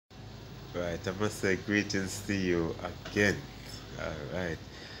Right, I must say greetings to you again. Alright.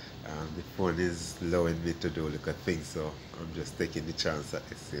 The phone is allowing me to do little things, so I'm just taking the chance at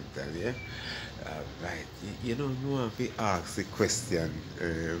the same time, yeah? Alright. You want to ask the question,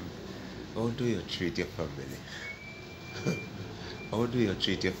 how do you treat your family? How do you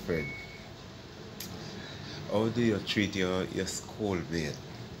treat your friend? How do you treat your schoolmate?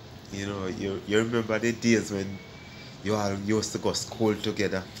 You remember the days when you all used to go school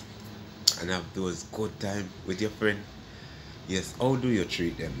together and have those good time with your friend? Yes, how do you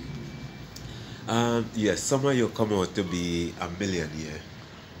treat them? Yes, some of you come out to be a millionaire,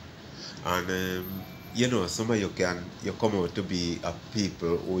 and some of you come out to be a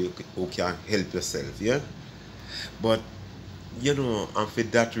people who can help yourself, yeah. But and for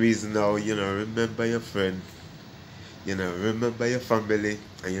that reason now, remember your friend, remember your family,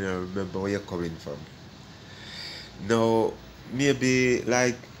 and remember where you're coming from. Now, maybe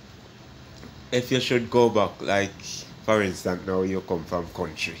like if you should go back, like for instance, now you come from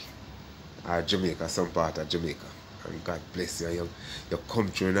country. Jamaica, some part of Jamaica. And God bless you. You come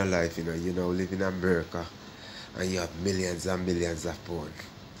through in a life, you now live in America and you have millions and millions of pounds.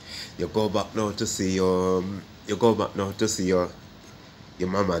 You go back now to see your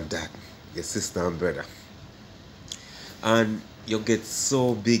mom and dad, your sister and brother. And you get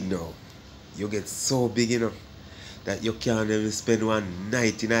so big now. You get so big, that you can't even spend one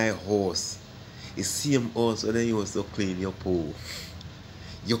night in a house. The same house when you used to clean your pool.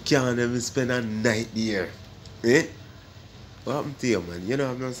 You can't even spend a night there. Eh? What happened to you, man? You know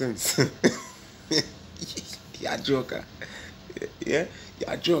have no sense. You're a joker. Yeah?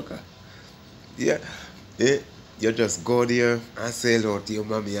 You're a joker. Yeah? Eh? You just go there and say hello to your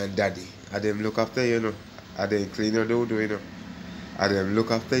mommy and daddy. And them look after you, And them clean your do, And them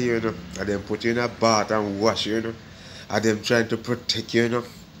look after you, And them put you in a bath and wash you, And them trying to protect you,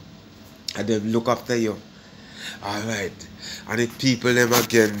 And them look after you. Alright. And the people them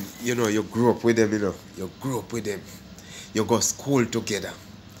again, you grew up with them, You grew up with them. You go school together.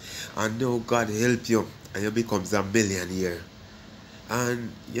 And now God help you and you becomes a millionaire.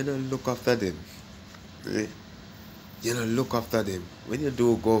 And look after them. Eh? Look after them. When you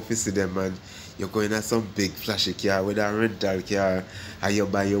do go visit them and you're going at some big flashy car with a rental car and you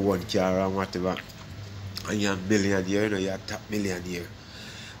buy your one car and whatever. And you're a millionaire, you're a top millionaire.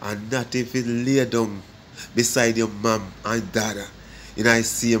 And not if it lay down beside your mom and dad in a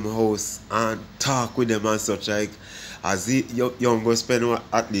same house and talk with them and such like as you're going to spend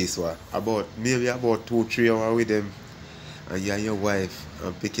at least maybe about 2-3 hours with them and you and your wife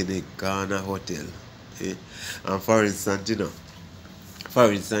and picking a Ghana hotel. Eh? And for instance,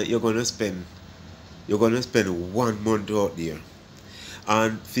 you're gonna spend 1 month out there.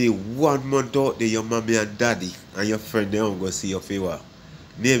 And for 1 month out there, your mommy and daddy and your friend they don't go see you for what?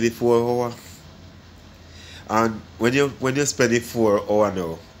 Maybe 4 hours. And when you spend the 4 hours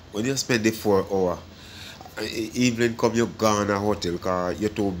now, when you spend the 4 hours, evening come you gone a hotel because you're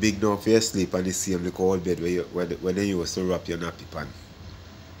too big now for your sleep and the same little old bed where they used to wrap your nappy pan.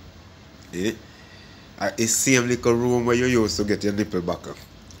 Eh? The same little room where you used to get your nipple back.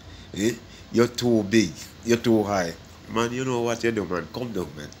 Eh? You're too big, you're too high. Man, you know what you do, man? Come down,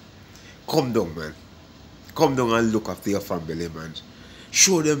 man. Come down, man. Come down and look after your family, man.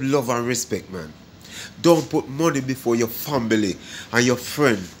 Show them love and respect, man. Don't put money before your family and your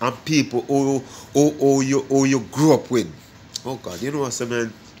friend and people who you grew up with. Oh God, you know what,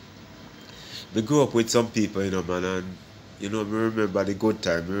 man? We grew up with some people, man, and we remember the good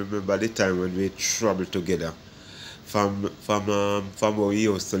time. We remember the time when we traveled together from where we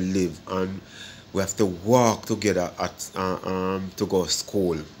used to live, and we have to walk together to go to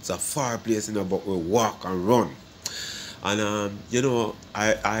school. It's a far place, but we walk and run. And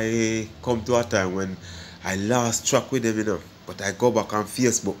I come to a time when I lost track with them, but I go back on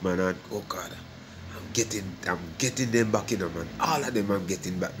Facebook, man, and oh God, I'm getting them back, man. All of them I'm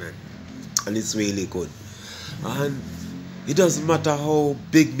getting back, man. And it's really good. And it doesn't matter how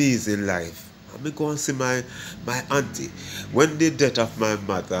big me is in life. I'm going to go and see my auntie. When the death of my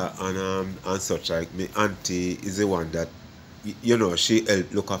mother and such like, my auntie is the one that, she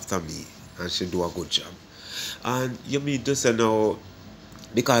helped look after me and she do a good job. And you mean to say now,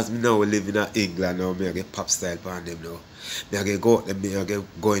 because me now live in England now, me I get pop style on them now. Me I get go out them, me I get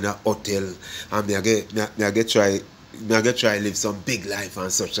go in a hotel and me I get try live some big life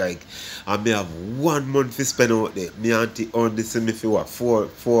and such like. And me have 1 month to spend out there. Me auntie only see me for what? 4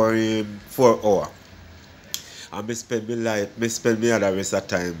 hours. And me spend me other rest of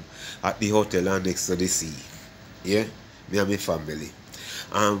time at the hotel and next to the sea. Yeah? Me and my family.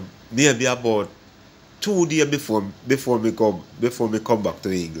 And maybe about 2 days before me come back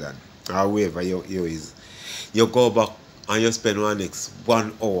to England. or wherever you is. You go back and you spend one next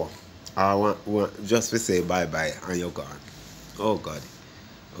 1 hour or just to say bye bye and you're gone. Oh God.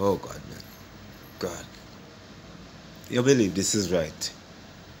 Oh God, man. God. You believe this is right?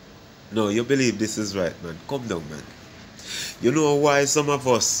 No, you believe this is right, man. Come down, man. You know why some of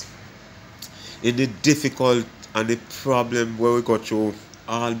us in the difficult and the problem where we go through,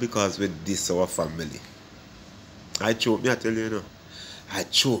 all because we diss our family. I choke me, I tell you, I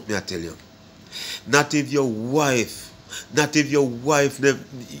choke me, I tell you. Not if your wife,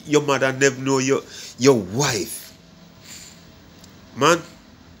 your mother never know your wife. Man,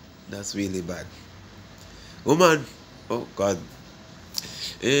 that's really bad. Woman, oh God.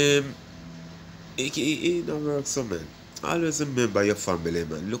 It don't work so, man. Always remember your family,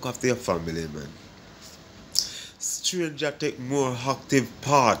 man. Look after your family, man. Stranger take more active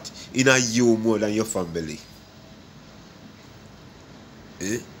part in a you more than your family.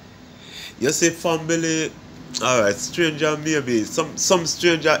 Eh? You say family, alright, stranger maybe. Some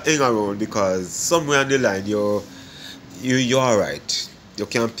stranger hang around because somewhere on the line you're alright. You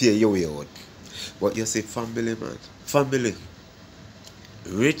can pay your way out. But you say family, man. Family.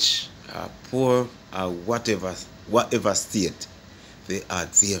 Rich or poor or whatever state, they are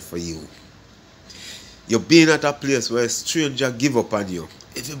there for you. You're being at a place where a stranger give up on you.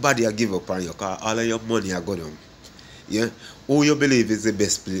 Everybody will give up on you because all of your money are going. Yeah? Who you believe is the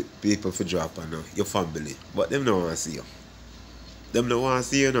best people for drop on you? Your family. But them don't want to see you. Them don't want to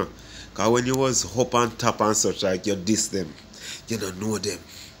see you now. Because when you was up on top and such, like you diss them, you don't know them.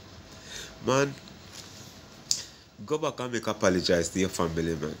 Man, go back and make apologize to your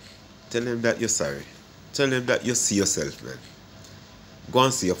family, man. Tell them that you're sorry. Tell them that you see yourself, man. Go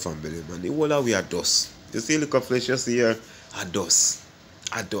and see your family, man. The whole of we are dust. You see the flesh you see here? A dust.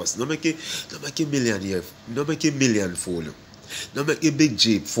 A dust. No make a million here. No make a million fool you. No make a big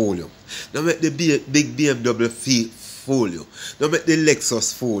Jeep fool you. No make the big BMW fool you. No make the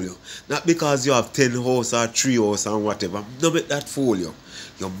Lexus fool you. Not because you have 10 house or 3 house and whatever. No make that fool you.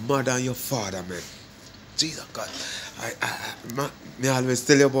 Your mother and your father, man. Jesus God. I always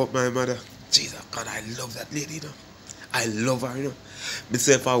tell you about my mother. Jesus God, I love that lady, you know. I love her, you know. Me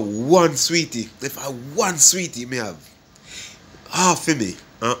say if I want sweetie, me have half of me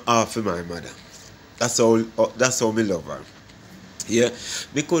and half of my mother. That's how me love her. Yeah.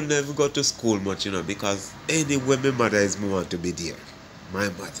 Me could never go to school much, you know, because anywhere my mother is, me want to be there. My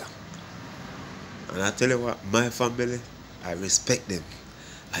mother. And I tell you what, my family, I respect them.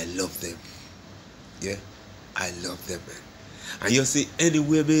 I love them. Yeah. I love them, man. And you see,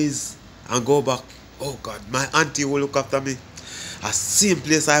 anywhere me is and go back, oh God, my auntie will look after me. A same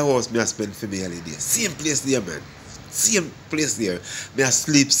place I was, me I spend for me holiday. Same place there, man. Same place there. Me I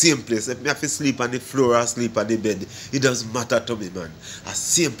sleep, same place. If me have to sleep on the floor or sleep on the bed, it doesn't matter to me, man. A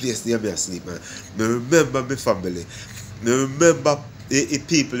same place there, me I sleep, man. Me remember my family. Me remember the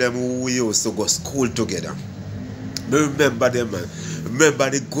people them who we used to go school together. Me remember them, man. Remember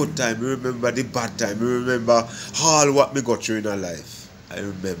the good time. Remember the bad time. Remember all what me got through in our life. I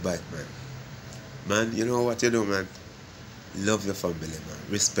remember it, man. Man, you know what you do, man? Love your family, man.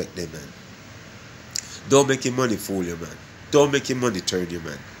 Respect them, man. Don't make your money fool you, man. Don't make your money turn you,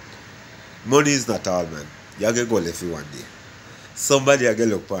 man. Money is not all, man. You're going to go left you one day. Somebody are going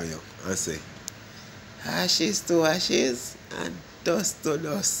to look upon you and say, ashes to ashes and dust to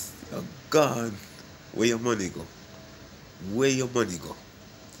dust. You're gone. Where your money go? Where your money go?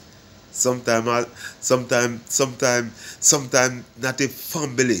 Sometime not a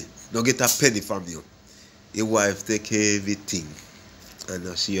family no get a penny from you. Your wife take everything and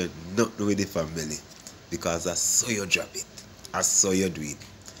now she had nothing with the family because I saw you drop it. I saw you do it.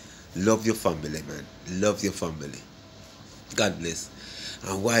 Love your family, man. Love your family. God bless.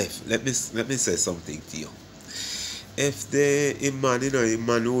 And wife, let me say something to you. If a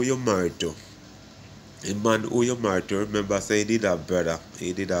man who you married to, remember say he did have brother,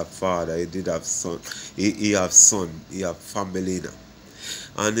 he did have father, he did have son, he have son, he have family now.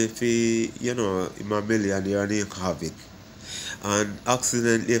 And if he, him a millionaire and he have it, and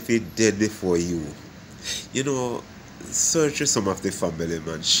accidentally if he dead before you, search for some of the family,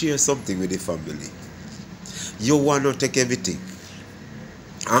 man. Share something with the family. You want to take everything.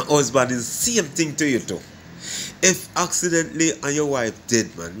 And husband is same thing to you too. If accidentally and your wife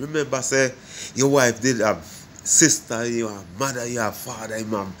dead, man, remember say your wife did have sister, you have mother, you have father, you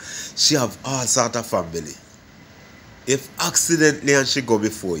have, she have all sort of family. If accidentally and she go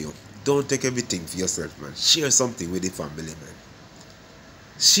before you, don't take everything for yourself, man. Share something with the family, man.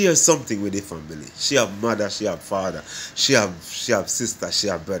 Share something with the family. She have mother, she have father, she have sister, she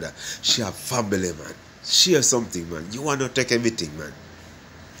have brother, she have family, man. Share something, man. You want to take everything, man.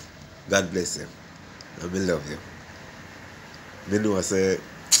 God bless you. And me love you. Me know I say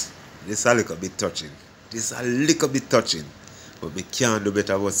this a little bit touching. This a little bit touching. But me can't do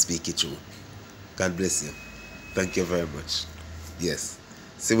better about speak it through. God bless you. Thank you very much. Yes.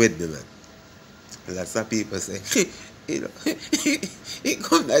 See with me, man. Lots of people say, you know, he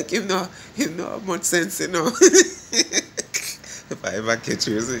come like him no have much sense, you know. If I ever catch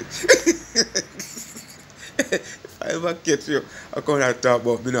you, see. If I ever catch you, I come and talk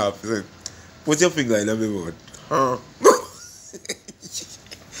about me now. Say, put your finger in my mouth. Huh?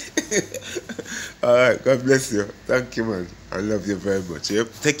 Alright, God bless you. Thank you, man. I love you very much. Yep.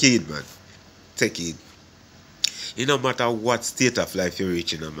 Take it, man. Take it. It no matter what state of life you're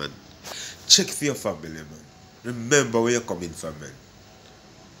reaching, man. Check for your family, man. Remember where you're coming from, man.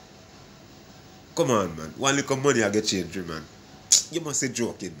 Come on, man. One little money I get changed, man. You must say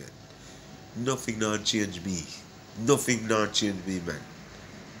joking, man. Nothing not change me. Nothing not change me, man.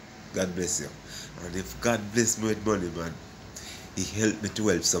 God bless you. And if God bless me with money, man, He helped me to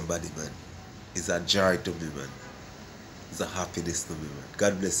help somebody, man. It's a joy to me, man. It's a happiness to me, man.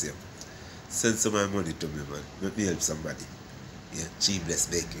 God bless you. Send some of my money to me, man. Let me help somebody. Yeah, G bless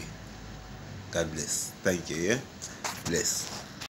bakery. God bless. Thank you, yeah? Bless.